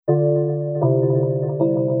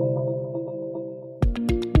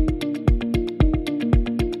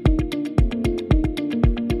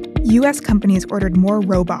U.S. companies ordered more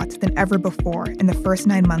robots than ever before in the first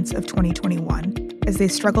 9 months of 2021 as they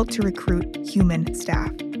struggled to recruit human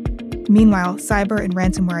staff. Meanwhile, cyber and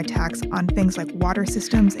ransomware attacks on things like water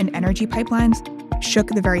systems and energy pipelines shook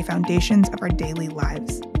the very foundations of our daily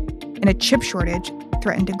lives. And a chip shortage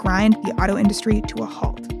threatened to grind the auto industry to a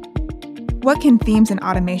halt. What can themes in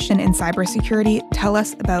automation and cybersecurity tell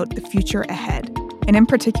us about the future ahead, and in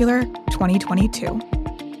particular, 2022?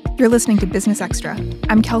 You're listening to Business Extra.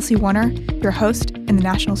 I'm Kelsey Warner, your host and the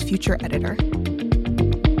National's future editor.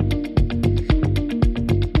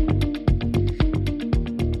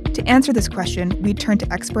 To answer this question, we turn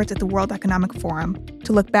to experts at the World Economic Forum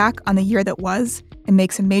to look back on the year that was and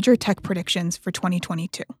make some major tech predictions for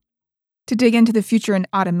 2022. To dig into the future in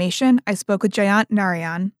automation, I spoke with Jayant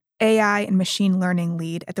Narayan, AI and machine learning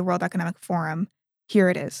lead at the World Economic Forum. Here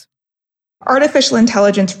it is. Artificial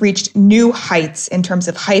intelligence reached new heights in terms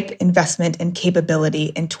of hype, investment, and capability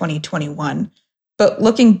in 2021. But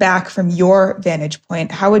looking back from your vantage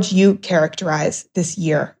point, how would you characterize this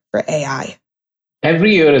year for AI?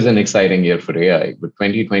 Every year is an exciting year for AI, but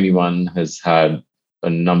 2021 has had a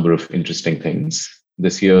number of interesting things.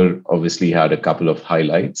 This year obviously had a couple of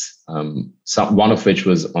highlights, one of which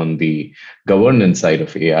was on the governance side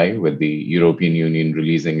of AI, with the European Union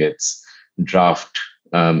releasing its draft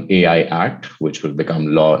AI Act, which will become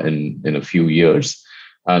law in a few years.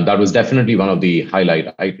 That was definitely one of the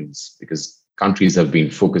highlight items because countries have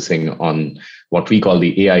been focusing on what we call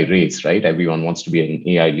the AI race, right? Everyone wants to be an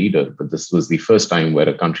AI leader, but this was the first time where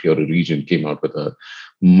a country or a region came out with a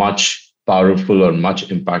much powerful or much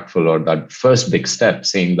impactful, or that first big step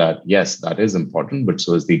saying that, yes, that is important, but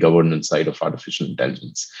so is the governance side of artificial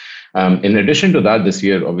intelligence. In addition to that, this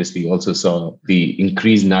year obviously also saw the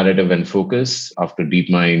increased narrative and focus after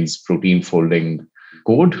DeepMind's protein folding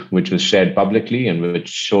code, which was shared publicly and which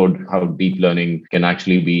showed how deep learning can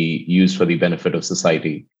actually be used for the benefit of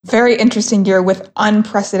society. Very interesting year with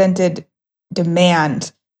unprecedented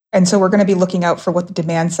demand. And so we're going to be looking out for what the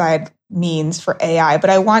demand side means for AI. But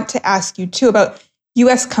I want to ask you too about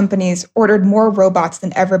US companies ordered more robots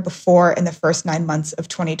than ever before in the first 9 months of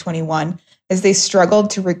 2021 as they struggled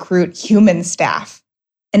to recruit human staff.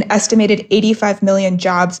 An estimated 85 million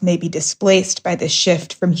jobs may be displaced by this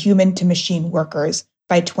shift from human to machine workers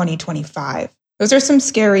by 2025. Those are some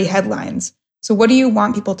scary headlines. So what do you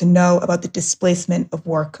want people to know about the displacement of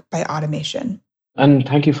work by automation? And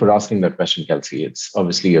thank you for asking that question, Kelsey. It's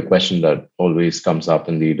obviously a question that always comes up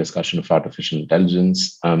in the discussion of artificial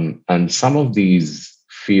intelligence. And some of these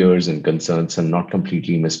fears and concerns are not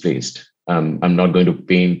completely misplaced. I'm not going to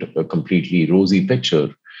paint a completely rosy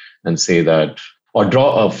picture and say that, or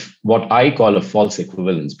draw of what I call a false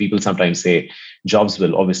equivalence. People sometimes say jobs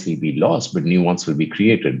will obviously be lost, but new ones will be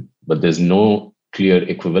created. But there's no clear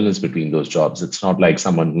equivalence between those jobs. It's not like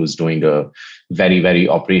someone who's doing a very, very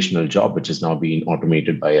operational job, which is now being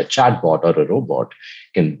automated by a chatbot or a robot,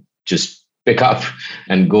 can just pick up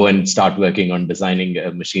and go and start working on designing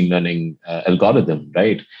a machine learning algorithm,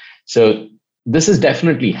 right? So this is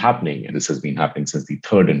definitely happening, and this has been happening since the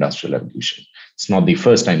third industrial revolution. It's not the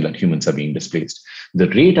first time that humans are being displaced. The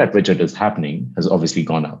rate at which it is happening has obviously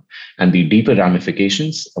gone up, and the deeper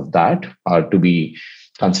ramifications of that are to be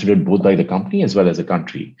considered both by the company as well as a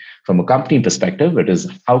country. From a company perspective, it is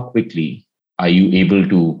how quickly are you able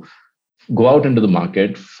to go out into the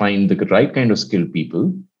market, find the right kind of skilled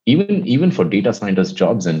people, even for data scientist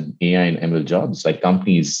jobs and AI and ML jobs, like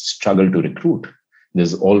companies struggle to recruit.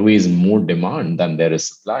 There's always more demand than there is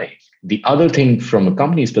supply. The other thing from a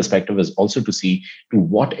company's perspective is also to see to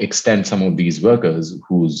what extent some of these workers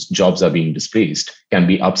whose jobs are being displaced can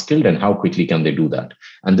be upskilled and how quickly can they do that.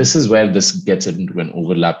 And this is where this gets into an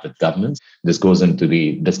overlap with governance. This goes into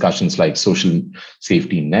the discussions like social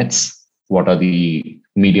safety nets. What are the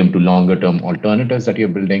medium to longer term alternatives that you're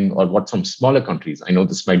building, or what some smaller countries? I know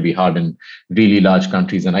this might be hard in really large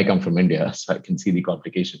countries, and I come from India, so I can see the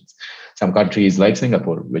complications. Some countries like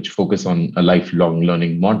Singapore, which focus on a lifelong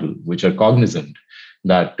learning model, which are cognizant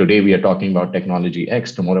that today we are talking about technology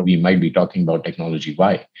X, tomorrow we might be talking about technology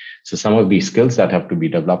Y. So some of these skills that have to be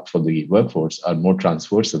developed for the workforce are more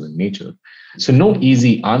transversal in nature. So no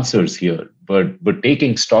easy answers here, but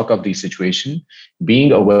taking stock of the situation,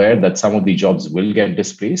 being aware that some of the jobs will get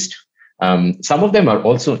displaced. Some of them are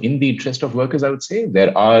also in the interest of workers, I would say.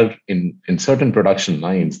 There are, in certain production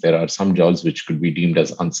lines, there are some jobs which could be deemed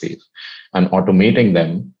as unsafe. And automating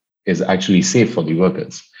them is actually safe for the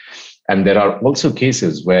workers. And there are also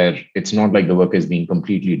cases where it's not like the worker is being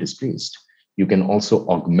completely displaced. You can also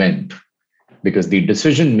augment, because the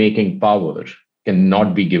decision-making power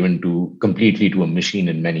cannot be given completely to a machine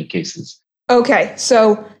in many cases. Okay,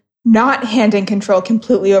 so not handing control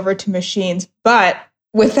completely over to machines. But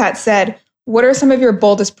with that said, what are some of your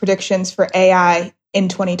boldest predictions for AI in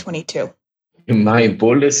 2022? My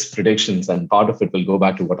boldest predictions, and part of it will go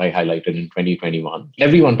back to what I highlighted in 2021.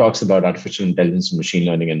 Everyone talks about artificial intelligence and machine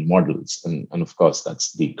learning and models. And of course,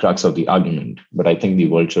 that's the crux of the argument. But I think the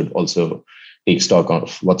world should also take stock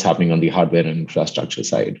of what's happening on the hardware and infrastructure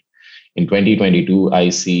side. In 2022, I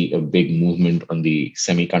see a big movement on the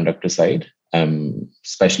semiconductor side,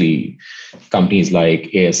 especially companies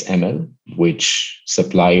like ASML, which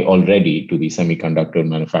supply already to the semiconductor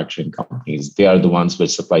manufacturing companies. They are the ones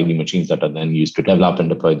which supply the machines that are then used to develop and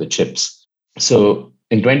deploy the chips. So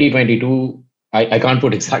in 2022, I can't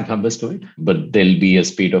put exact numbers to it, but there'll be a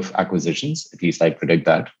spate of acquisitions. At least I predict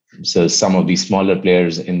that. So some of these smaller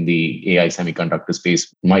players in the AI semiconductor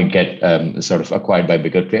space might get sort of acquired by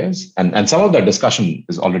bigger players. And some of that discussion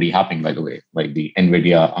is already happening, by the way, like the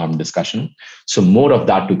NVIDIA ARM discussion. So more of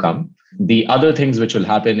that to come. The other things which will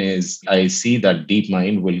happen is I see that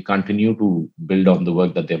DeepMind will continue to build on the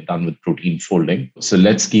work that they've done with protein folding. So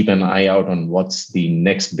let's keep an eye out on what's the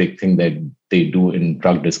next big thing that they do in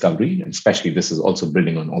drug discovery. And especially this is also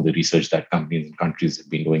building on all the research that companies and countries have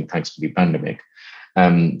been doing thanks to the pandemic.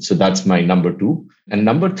 So that's my number two. And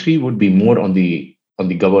number three would be more on the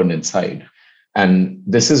governance side. And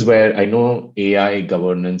this is where I know AI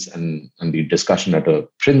governance and the discussion at a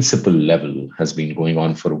principle level has been going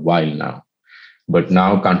on for a while now. But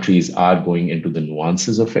now countries are going into the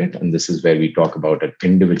nuances of it. And this is where we talk about an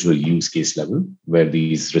individual use case level, where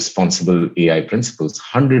these responsible AI principles,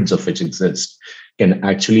 hundreds of which exist, can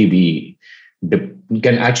actually be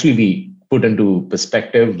put into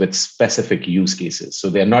perspective with specific use cases. So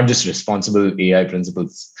they're not just responsible AI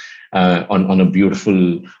principles on a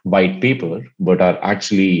beautiful white paper, but are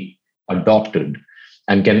actually adopted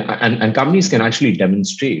and companies can actually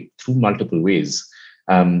demonstrate through multiple ways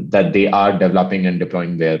that they are developing and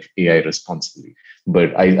deploying their AI responsibly.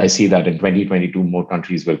 But I see that in 2022, more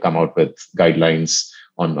countries will come out with guidelines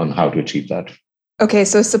on how to achieve that. Okay,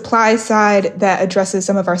 so supply side that addresses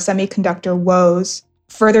some of our semiconductor woes,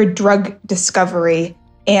 further drug discovery,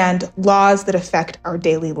 and laws that affect our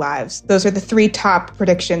daily lives. Those are the three top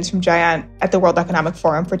predictions from Jayant at the World Economic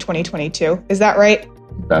Forum for 2022. Is that right?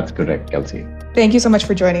 That's correct, Kelsey. Thank you so much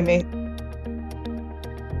for joining me.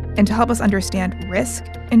 And to help us understand risk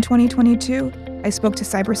in 2022, I spoke to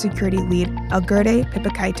cybersecurity lead Elgurde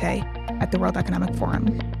Pipakaite at the World Economic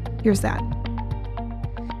Forum. Here's that.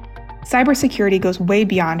 Cybersecurity goes way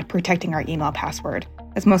beyond protecting our email password,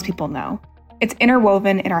 as most people know. It's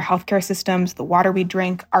interwoven in our healthcare systems, the water we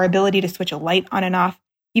drink, our ability to switch a light on and off,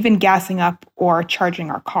 even gassing up or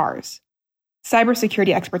charging our cars.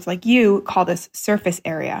 Cybersecurity experts like you call this surface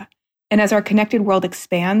area. And as our connected world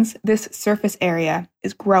expands, this surface area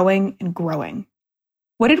is growing and growing.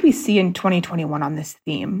 What did we see in 2021 on this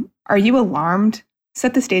theme? Are you alarmed?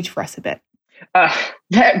 Set the stage for us a bit.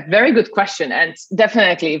 Very good question. And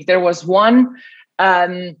definitely, if there was one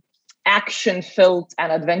action-filled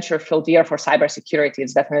and adventure-filled year for cybersecurity,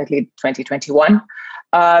 it's definitely 2021.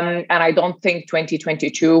 And I don't think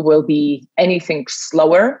 2022 will be anything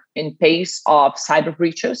slower in pace of cyber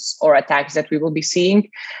breaches or attacks that we will be seeing,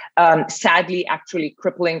 sadly, actually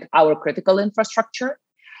crippling our critical infrastructure.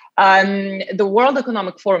 The World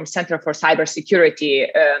Economic Forum Center for Cybersecurity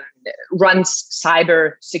runs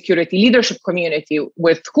cybersecurity leadership community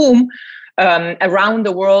with whom around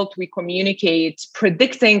the world we communicate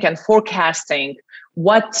predicting and forecasting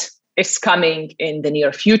what is coming in the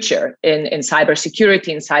near future in cybersecurity,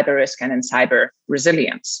 in cyber risk, and in cyber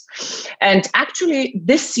resilience. And actually,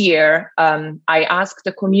 this year, I asked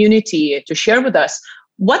the community to share with us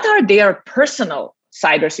what are their personal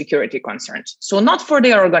cybersecurity concerns. So not for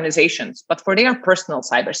their organizations, but for their personal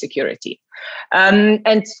cybersecurity.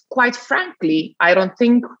 And quite frankly, I don't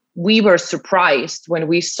think we were surprised when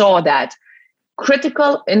we saw that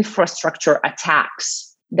critical infrastructure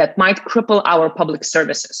attacks that might cripple our public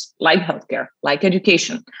services, like healthcare, like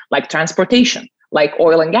education, like transportation, like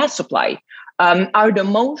oil and gas supply, are the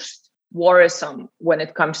most worrisome when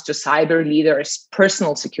it comes to cyber leaders'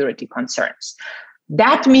 personal security concerns.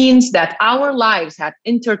 That means that our lives have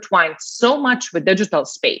intertwined so much with digital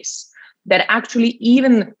space that actually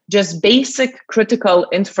even just basic critical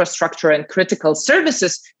infrastructure and critical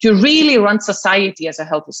services to really run society as a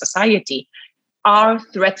healthy society are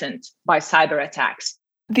threatened by cyber attacks.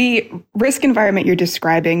 The risk environment you're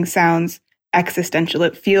describing sounds existential.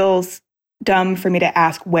 It feels dumb for me to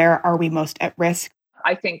ask, where are we most at risk?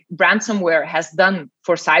 I think ransomware has done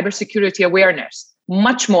for cybersecurity awareness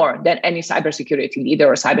much more than any cybersecurity leader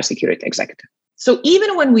or cybersecurity executive. So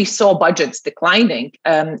even when we saw budgets declining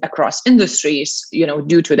across industries,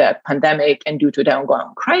 due to the pandemic and due to the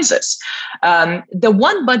ongoing crisis, the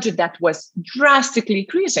one budget that was drastically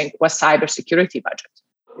increasing was cybersecurity budget.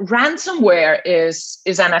 Ransomware is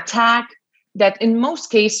an attack that in most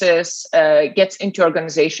cases gets into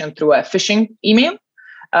organization through a phishing email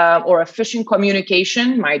or a phishing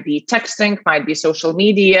communication, might be texting, might be social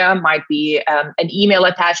media, might be an email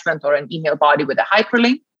attachment or an email body with a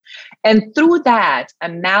hyperlink. And through that, a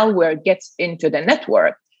malware gets into the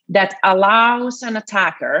network that allows an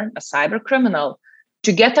attacker, a cyber criminal,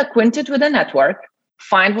 to get acquainted with the network,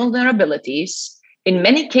 find vulnerabilities, in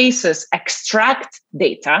many cases, extract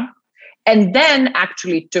data, and then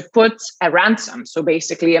actually to put a ransom, so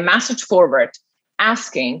basically a message forward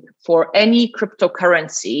asking for any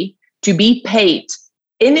cryptocurrency to be paid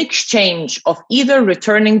in exchange of either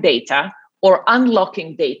returning data or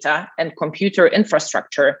unlocking data and computer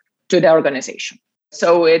infrastructure to the organization.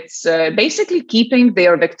 So it's basically keeping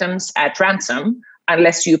their victims at ransom.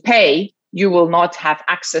 Unless you pay, you will not have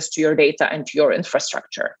access to your data and to your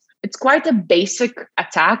infrastructure. It's quite a basic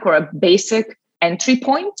attack or a basic entry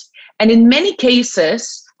point. And in many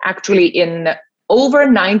cases, actually in over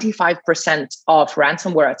 95% of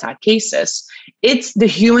ransomware attack cases, it's the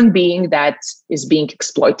human being that is being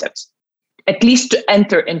exploited, at least to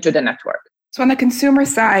enter into the network. So on the consumer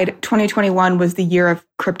side, 2021 was the year of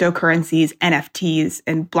cryptocurrencies, NFTs,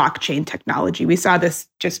 and blockchain technology. We saw this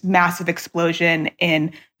just massive explosion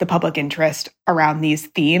in the public interest around these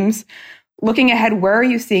themes. Looking ahead, where are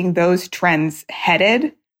you seeing those trends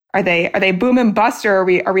headed? Are they boom and bust, or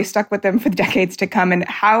are we stuck with them for decades to come? And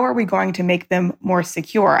how are we going to make them more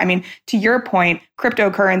secure? I mean, to your point,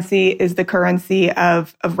 cryptocurrency is the currency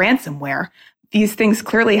of ransomware. These things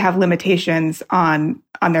clearly have limitations on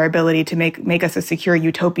their ability to make us a secure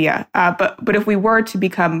utopia. But if we were to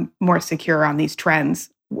become more secure on these trends,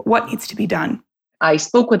 what needs to be done? I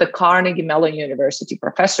spoke with a Carnegie Mellon University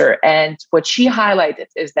professor, and what she highlighted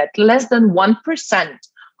is that less than 1%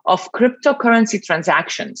 of cryptocurrency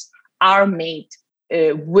transactions are made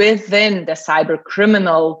within the cyber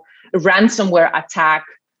criminal ransomware attack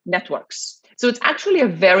networks. So it's actually a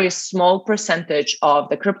very small percentage of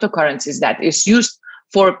the cryptocurrencies that is used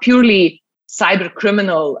for purely cyber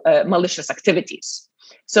criminal malicious activities.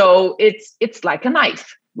 So it's like a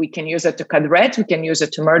knife. We can use it to cut bread. We can use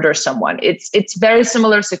it to murder someone. It's very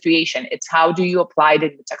similar situation. It's how do you apply the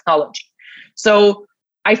technology? So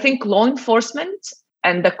I think law enforcement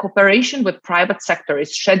and the cooperation with private sector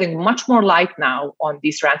is shedding much more light now on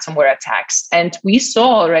these ransomware attacks. And we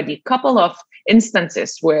saw already a couple of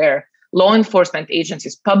instances where law enforcement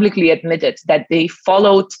agencies publicly admitted that they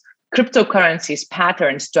followed cryptocurrencies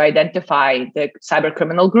patterns to identify the cyber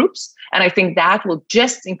criminal groups. And I think that will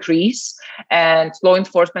just increase, and law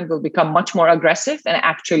enforcement will become much more aggressive in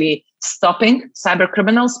actually stopping cyber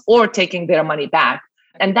criminals or taking their money back.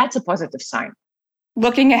 And that's a positive sign.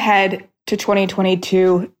 Looking ahead to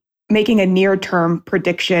 2022, making a near-term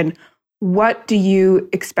prediction, what do you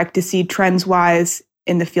expect to see trends-wise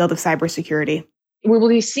in the field of cybersecurity? We will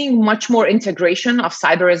be seeing much more integration of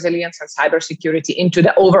cyber resilience and cybersecurity into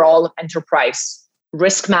the overall enterprise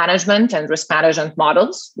risk management and risk management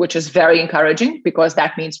models, which is very encouraging because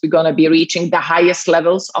that means we're going to be reaching the highest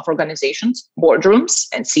levels of organizations, boardrooms,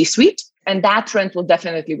 and C-suite. And that trend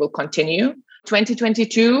will continue.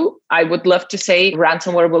 2022, I would love to say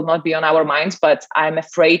ransomware will not be on our minds, but I'm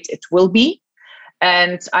afraid it will be.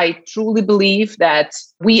 And I truly believe that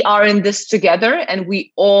we are in this together and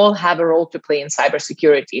we all have a role to play in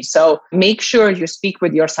cybersecurity. So make sure you speak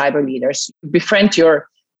with your cyber leaders, befriend your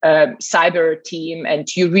cyber team,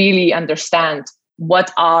 and you really understand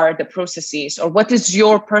what are the processes or what is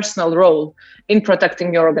your personal role in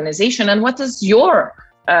protecting your organization and what is your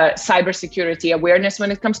cybersecurity awareness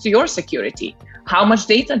when it comes to your security. How much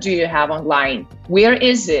data do you have online? Where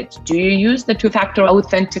is it? Do you use the two-factor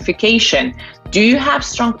authentication? Do you have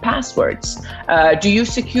strong passwords? Do you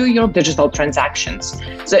secure your digital transactions?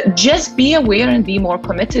 So just be aware and be more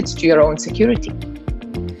committed to your own security.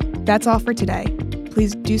 That's all for today.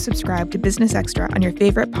 Please do subscribe to Business Extra on your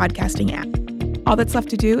favorite podcasting app. All that's left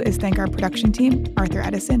to do is thank our production team, Arthur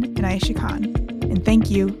Edison and Aisha Khan. And thank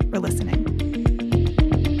you for listening.